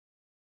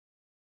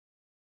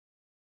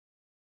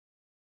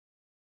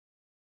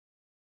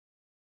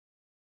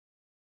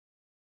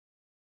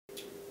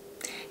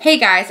Hey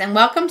guys, and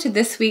welcome to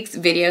this week's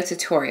video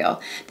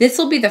tutorial. This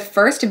will be the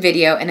first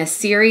video in a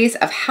series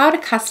of how to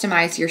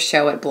customize your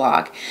Showit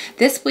blog.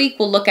 This week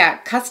we'll look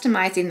at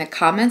customizing the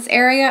comments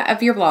area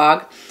of your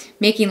blog,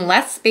 making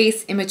less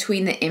space in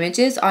between the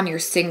images on your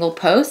single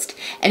post,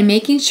 and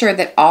making sure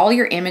that all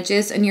your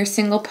images in your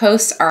single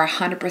posts are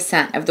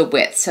 100% of the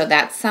width so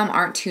that some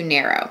aren't too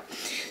narrow.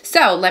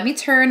 So let me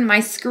turn my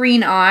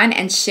screen on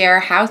and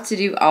share how to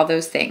do all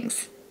those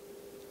things.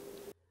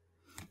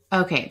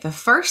 Okay, the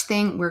first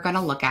thing we're going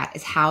to look at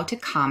is how to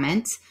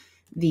comment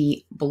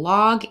the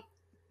blog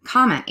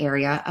comment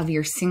area of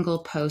your single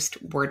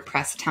post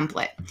WordPress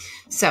template.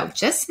 So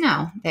just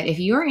know that if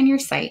you are in your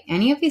site,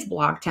 any of these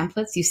blog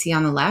templates you see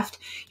on the left,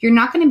 you're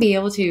not going to be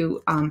able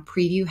to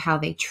preview how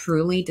they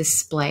truly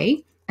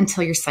display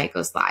until your site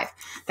goes live.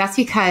 That's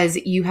because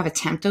you have a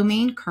temp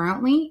domain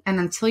currently, and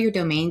until your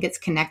domain gets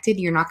connected,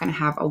 you're not going to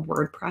have a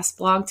WordPress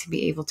blog to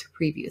be able to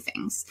preview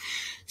things.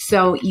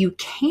 So you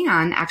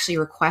can actually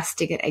request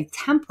to get a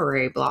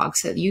temporary blog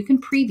so that you can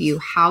preview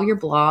how your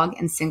blog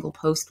and single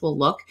post will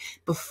look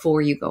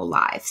before you go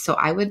live. So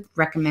I would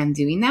recommend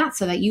doing that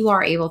so that you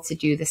are able to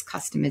do this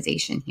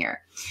customization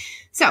here.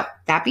 So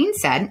that being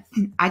said,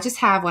 I just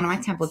have one of my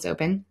templates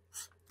open.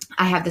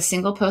 I have the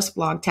single post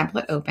blog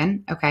template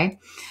open, okay?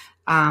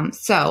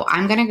 So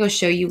I'm going to go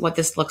show you what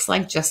this looks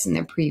like just in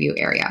the preview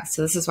area.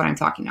 So this is what I'm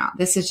talking about.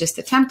 This is just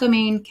the temp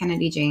domain,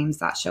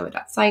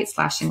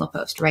 kennedyjames.showit.site/single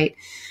post, right?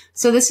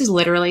 So this is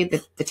literally the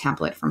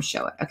template from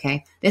Showit,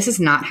 okay? This is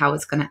not how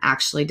it's going to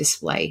actually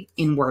display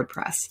in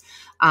WordPress.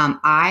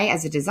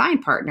 As a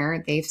design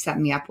partner, they've set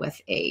me up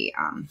with a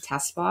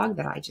test blog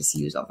that I just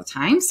use all the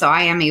time. So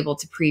I am able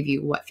to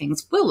preview what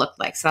things will look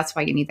like. So that's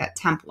why you need that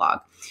temp log.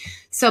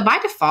 So by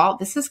default,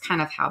 this is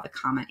kind of how the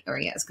comment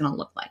area is going to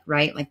look like,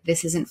 right? Like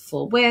this isn't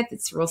full width.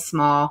 It's real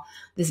small.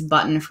 This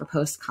button for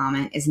post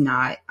comment is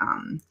not,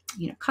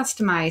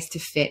 customized to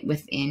fit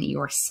within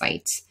your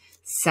site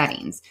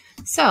settings.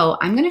 So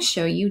I'm going to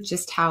show you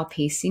just how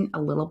pasting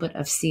a little bit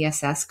of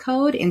CSS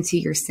code into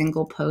your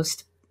single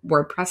post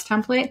WordPress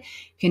template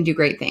can do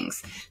great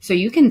things. So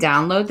you can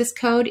download this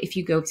code. If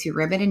you go to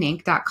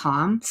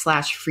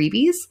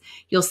ribbonandink.com/freebies,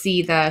 you'll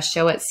see the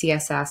Showit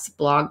CSS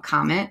blog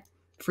comment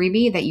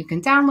freebie that you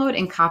can download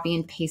and copy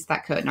and paste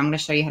that code. And I'm going to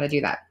show you how to do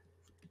that.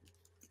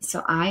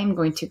 So I am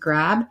going to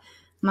grab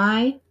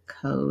my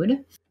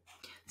code.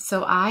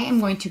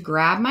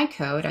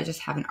 I just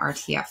have an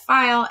RTF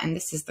file, and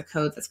this is the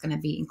code that's going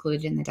to be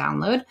included in the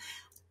download.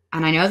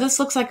 And I know this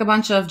looks like a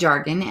bunch of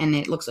jargon and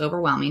it looks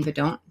overwhelming, but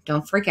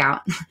don't freak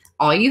out.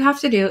 All you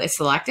have to do is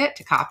select it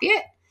to copy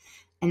it.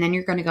 And then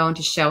you're going to go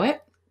into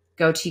Showit,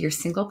 go to your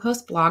single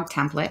post blog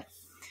template.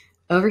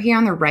 Over here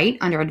on the right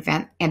under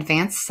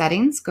advanced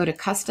settings, go to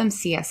custom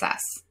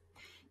CSS.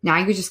 Now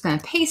you're just going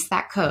to paste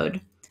that code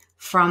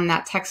from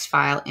that text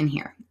file in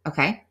here.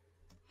 Okay.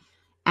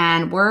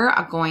 And we're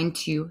going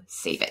to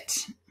save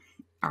it.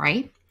 All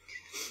right.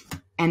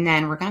 And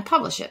then we're going to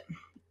publish it.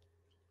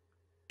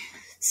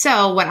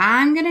 So what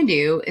I'm going to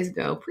do is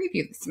go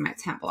preview this in my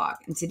temp blog.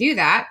 And to do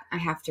that, I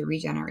have to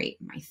regenerate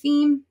my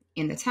theme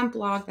in the temp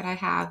blog that I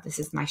have. This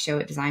is my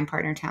Showit Design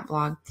Partner temp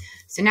blog.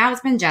 So now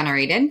it's been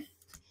generated.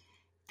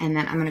 And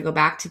then I'm going to go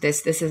back to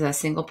this. This is a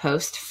single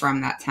post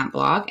from that temp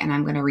blog, and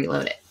I'm going to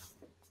reload it.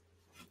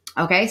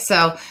 Okay,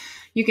 so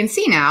you can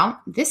see now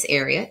this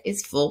area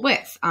is full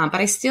width, but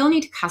I still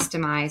need to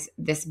customize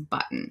this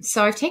button.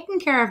 So I've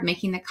taken care of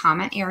making the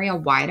comment area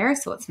wider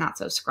so it's not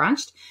so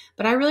scrunched,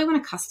 but I really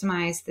want to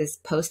customize this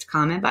post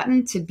comment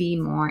button to be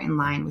more in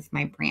line with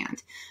my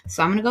brand.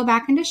 So I'm going to go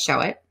back into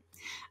Showit.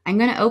 I'm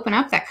going to open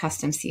up that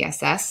custom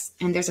CSS,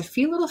 and there's a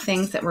few little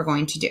things that we're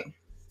going to do.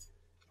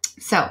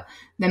 So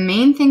the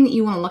main thing that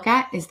you want to look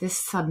at is this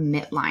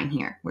submit line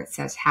here where it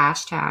says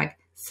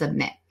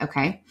 #submit.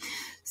 Okay.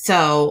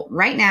 So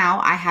right now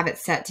I have it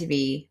set to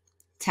be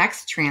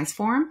text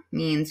transform,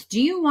 means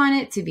do you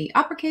want it to be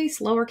uppercase,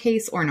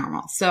 lowercase, or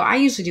normal? So I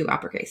usually do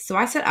uppercase. So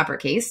I said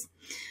uppercase.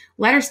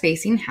 Letter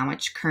spacing, how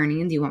much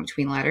kerning do you want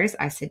between letters?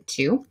 I said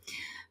 2.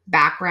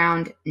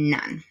 Background,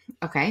 none.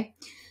 Okay.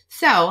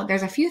 So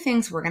there's a few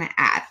things we're going to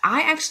add.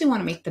 I actually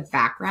want to make the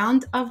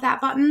background of that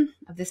button,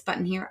 of this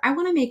button here, I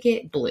want to make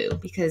it blue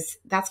because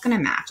that's going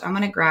to match. I'm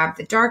going to grab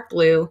the dark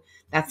blue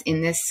that's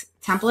in this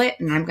template,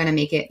 and I'm going to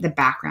make it the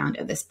background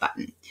of this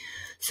button.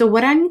 So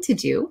what I need to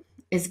do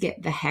is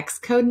get the hex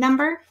code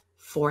number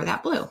for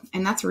that blue,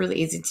 and that's really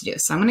easy to do.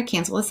 So I'm going to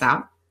cancel this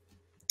out.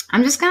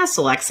 I'm just going to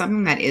select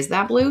something that is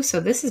that blue.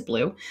 So this is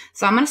blue.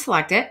 So I'm going to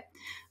select it.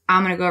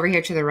 I'm going to go over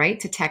here to the right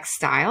to text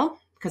style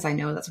because I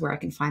know that's where I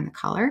can find the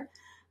color.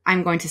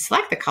 I'm going to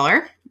select the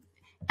color,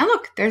 and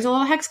look, there's a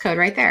little hex code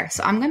right there.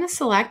 So I'm going to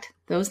select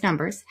those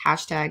numbers,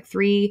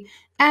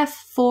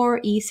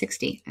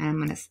 #3F4E60, and I'm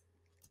going to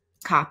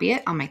copy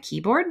it on my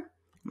keyboard. I'm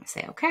going to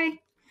say, okay.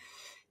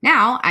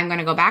 Now I'm going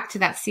to go back to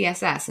that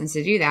CSS. And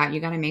to do that, you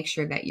got to make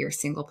sure that your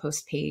single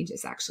post page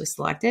is actually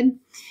selected.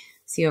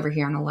 See over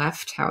here on the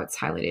left how it's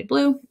highlighted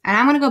blue. And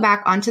I'm going to go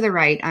back onto the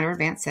right under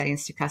advanced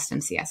settings to custom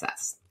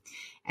CSS.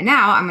 And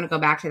now I'm going to go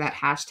back to that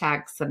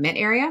 #submit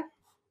area.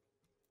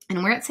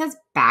 And where it says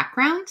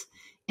background,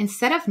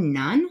 instead of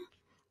none,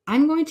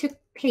 I'm going to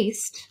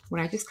paste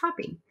what I just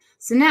copied.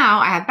 So now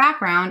I have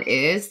background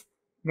is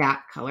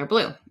that color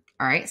blue.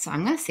 All right, so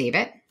I'm going to save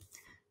it.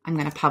 I'm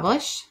going to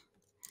publish.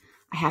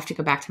 I have to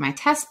go back to my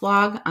test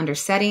blog under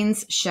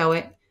settings,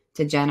 Showit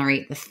to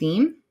generate the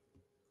theme.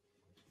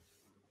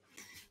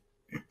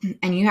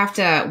 And you have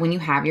to, when you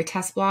have your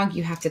test blog,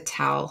 you have to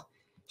tell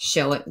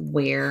Showit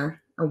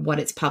where or what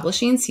it's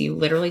publishing. So you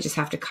literally just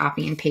have to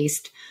copy and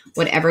paste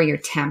whatever your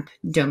temp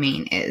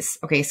domain is.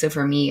 Okay, so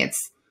for me,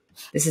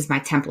 this is my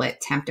template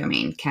temp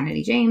domain,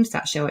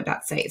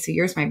 kennedyjames.showit.site. So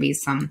yours might be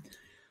some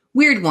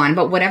weird one,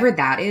 but whatever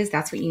that is,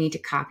 that's what you need to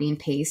copy and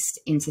paste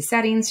into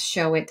settings,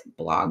 Showit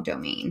blog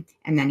domain,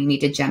 and then you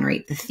need to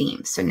generate the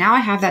theme. So now I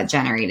have that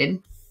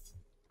generated.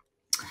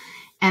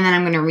 And then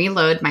I'm going to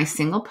reload my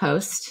single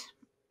post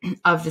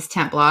of this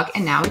temp blog.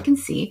 And now we can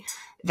see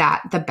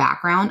that the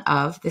background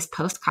of this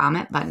post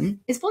comment button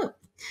is blue.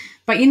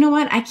 But you know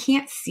what? I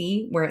can't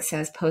see where it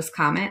says post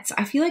comment. So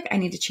I feel like I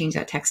need to change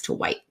that text to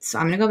white. So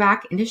I'm going to go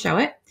back into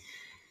Showit.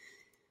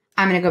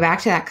 I'm going to go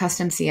back to that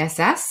custom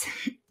CSS.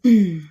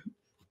 And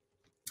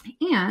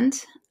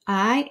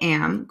I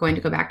am going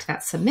to go back to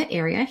that submit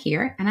area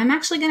here. And I'm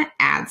actually going to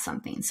add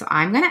something. So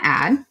I'm going to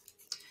add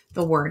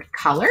the word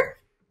color,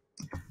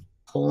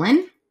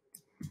 colon,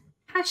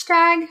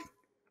 hashtag,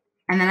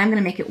 and then I'm going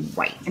to make it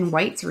white. And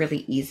white's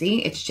really easy.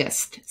 It's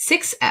just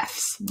 6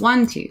 Fs.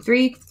 1, 2,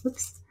 3,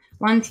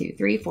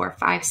 4,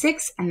 5,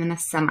 6, and then a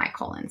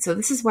semicolon. So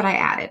this is what I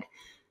added.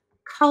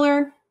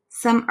 Color,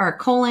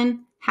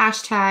 colon,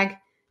 hashtag,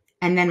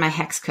 and then my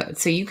hex code.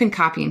 So you can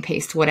copy and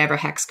paste whatever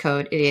hex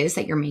code it is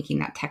that you're making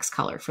that text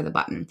color for the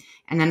button,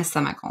 and then a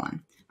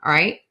semicolon. All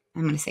right,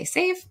 I'm going to say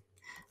save.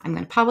 I'm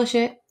going to publish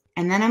it,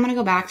 and then I'm going to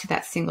go back to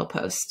that single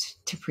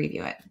post to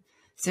preview it.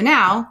 So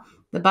now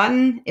the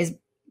button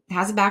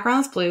has a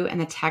background that's blue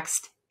and the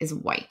text is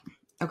white.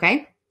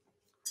 Okay.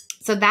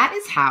 So that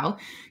is how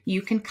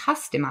you can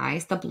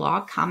customize the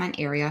blog comment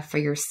area for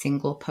your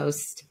single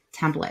post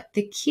template.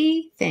 The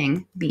key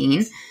thing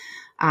being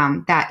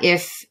that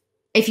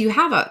if you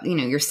have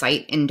your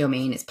site and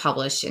domain is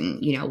published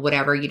and,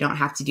 whatever, you don't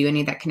have to do any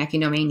of that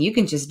connecting domain, you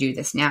can just do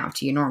this now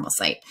to your normal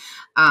site.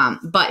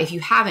 But if you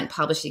haven't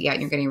published it yet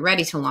and you're getting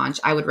ready to launch,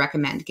 I would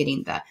recommend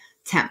getting the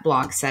temp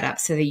blog set up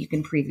so that you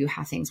can preview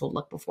how things will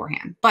look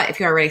beforehand. But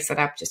if you're already set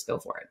up, just go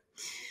for it.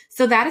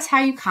 So that is how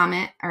you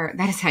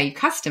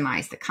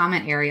customize the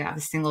comment area of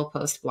a single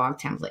post blog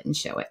template and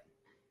Showit.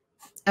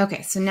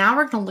 Okay, so now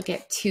we're going to look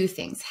at two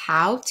things: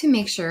 how to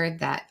make sure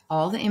that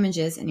all the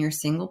images in your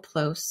single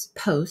post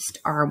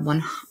are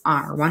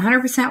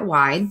 100%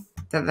 wide,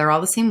 that they're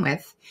all the same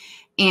width,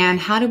 and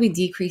how do we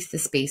decrease the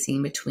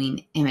spacing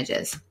between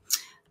images.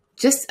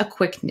 Just a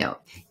quick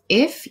note: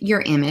 if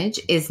your image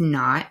is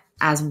not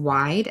as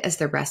wide as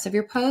the rest of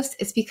your post,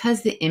 it's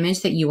because the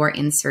image that you are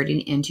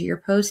inserting into your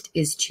post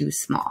is too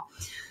small.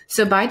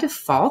 So by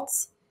default,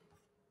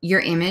 your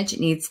image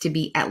needs to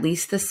be at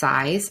least the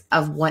size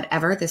of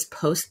whatever this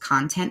post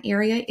content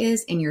area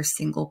is in your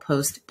single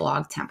post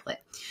blog template.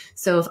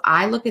 So if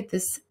I look at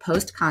this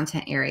post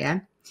content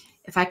area,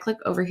 if I click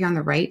over here on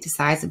the right to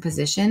size and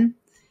position,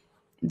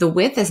 the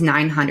width is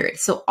 900.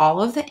 So all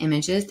of the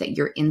images that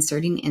you're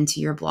inserting into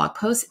your blog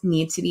post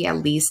need to be at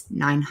least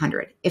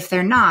 900. If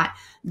they're not,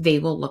 they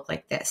will look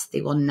like this.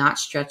 They will not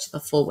stretch the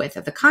full width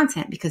of the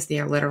content because they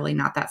are literally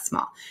not that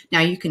small. Now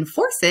you can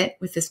force it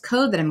with this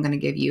code that I'm going to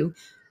give you,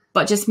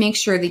 but just make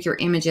sure that your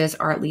images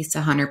are at least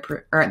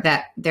 100 or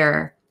that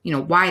they're,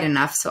 wide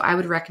enough. So I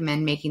would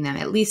recommend making them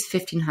at least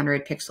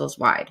 1500 pixels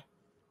wide.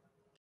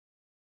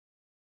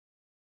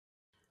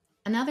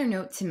 Another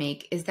note to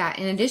make is that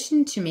in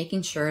addition to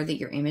making sure that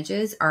your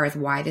images are as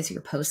wide as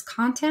your post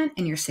content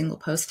in your single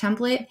post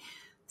template,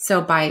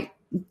 so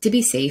to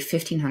be safe,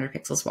 1500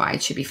 pixels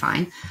wide should be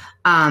fine.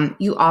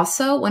 You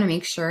also want to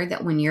make sure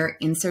that when you're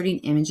inserting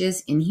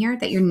images in here,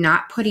 that you're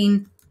not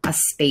putting a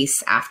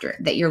space after,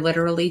 that you're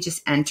literally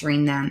just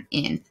entering them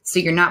in. So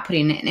you're not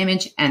putting an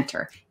image,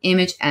 enter,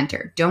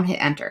 don't hit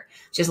enter.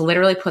 Just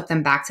literally put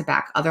them back to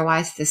back.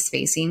 Otherwise, this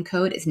spacing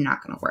code is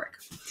not going to work.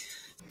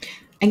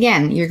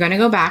 Again, you're going to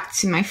go back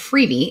to my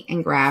freebie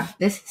and grab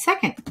this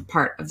second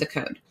part of the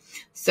code.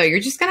 So you're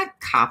just going to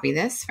copy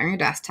this from your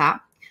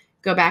desktop,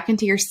 go back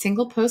into your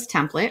single post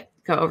template,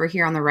 go over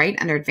here on the right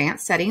under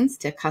advanced settings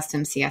to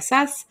custom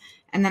CSS.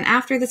 And then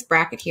after this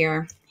bracket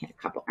here, hit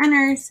a couple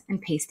enters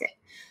and paste it.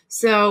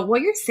 So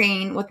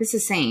what this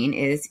is saying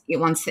is it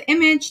wants the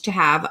image to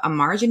have a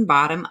margin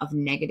bottom of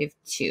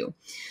 -2.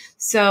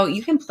 So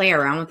you can play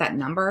around with that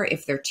number.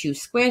 If they're too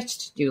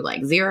squished, do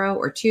like 0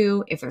 or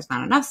 2. If there's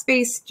not enough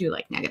space, do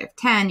like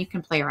 -10. You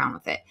can play around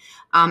with it.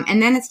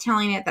 And then it's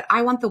telling it that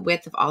I want the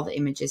width of all the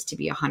images to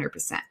be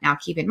 100%. Now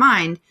keep in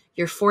mind,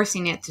 you're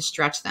forcing it to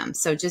stretch them.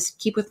 So just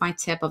keep with my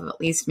tip of at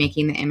least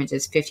making the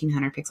images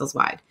 1500 pixels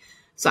wide.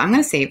 So I'm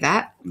going to save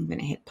that. I'm going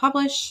to hit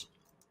publish.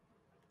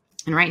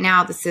 And right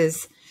now this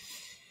is,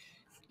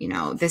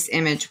 this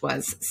image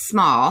was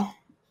small.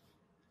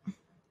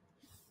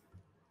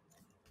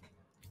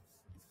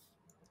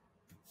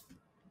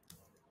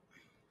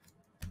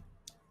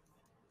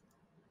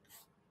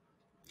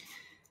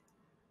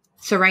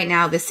 So right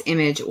now this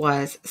image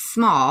was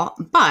small,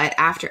 but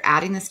after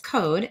adding this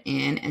code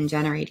in and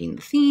generating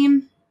the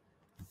theme,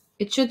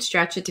 it should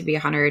stretch it to be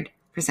 100%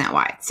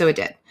 wide. So it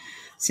did.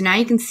 So now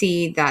you can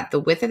see that the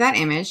width of that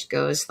image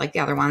goes like the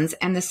other ones,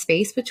 and the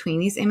space between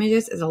these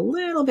images is a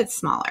little bit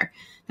smaller.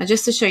 Now,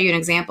 just to show you an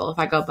example, if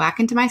I go back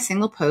into my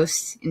single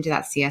post, into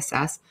that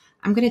CSS,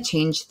 I'm going to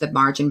change the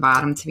margin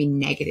bottom to be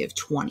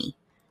 -20,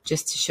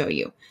 just to show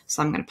you.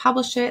 So I'm going to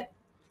publish it.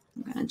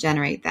 I'm going to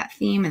generate that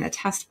theme in the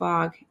test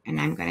blog, and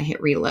I'm going to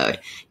hit reload.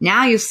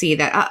 Now you'll see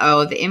that,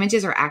 the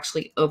images are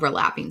actually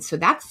overlapping. So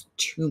that's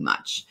too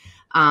much.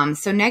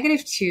 So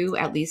 -2,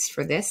 at least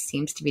for this,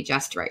 seems to be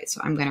just right. So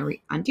I'm going to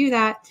undo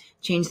that,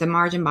 change the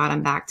margin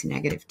bottom back to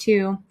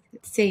 -2,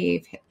 hit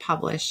save, hit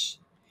publish,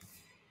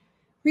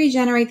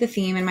 regenerate the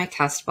theme in my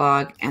test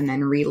blog, and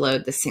then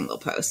reload the single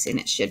post, and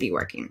it should be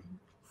working.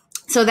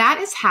 So that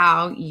is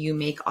how you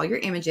make all your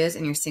images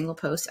in your single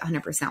post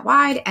 100%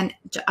 wide and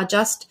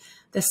adjust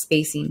the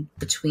spacing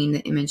between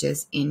the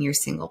images in your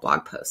single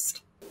blog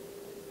post.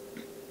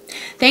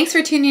 Thanks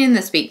for tuning in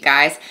this week,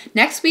 guys.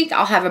 Next week,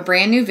 I'll have a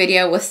brand new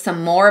video with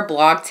some more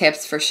blog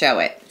tips for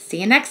Showit. See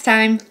you next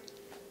time.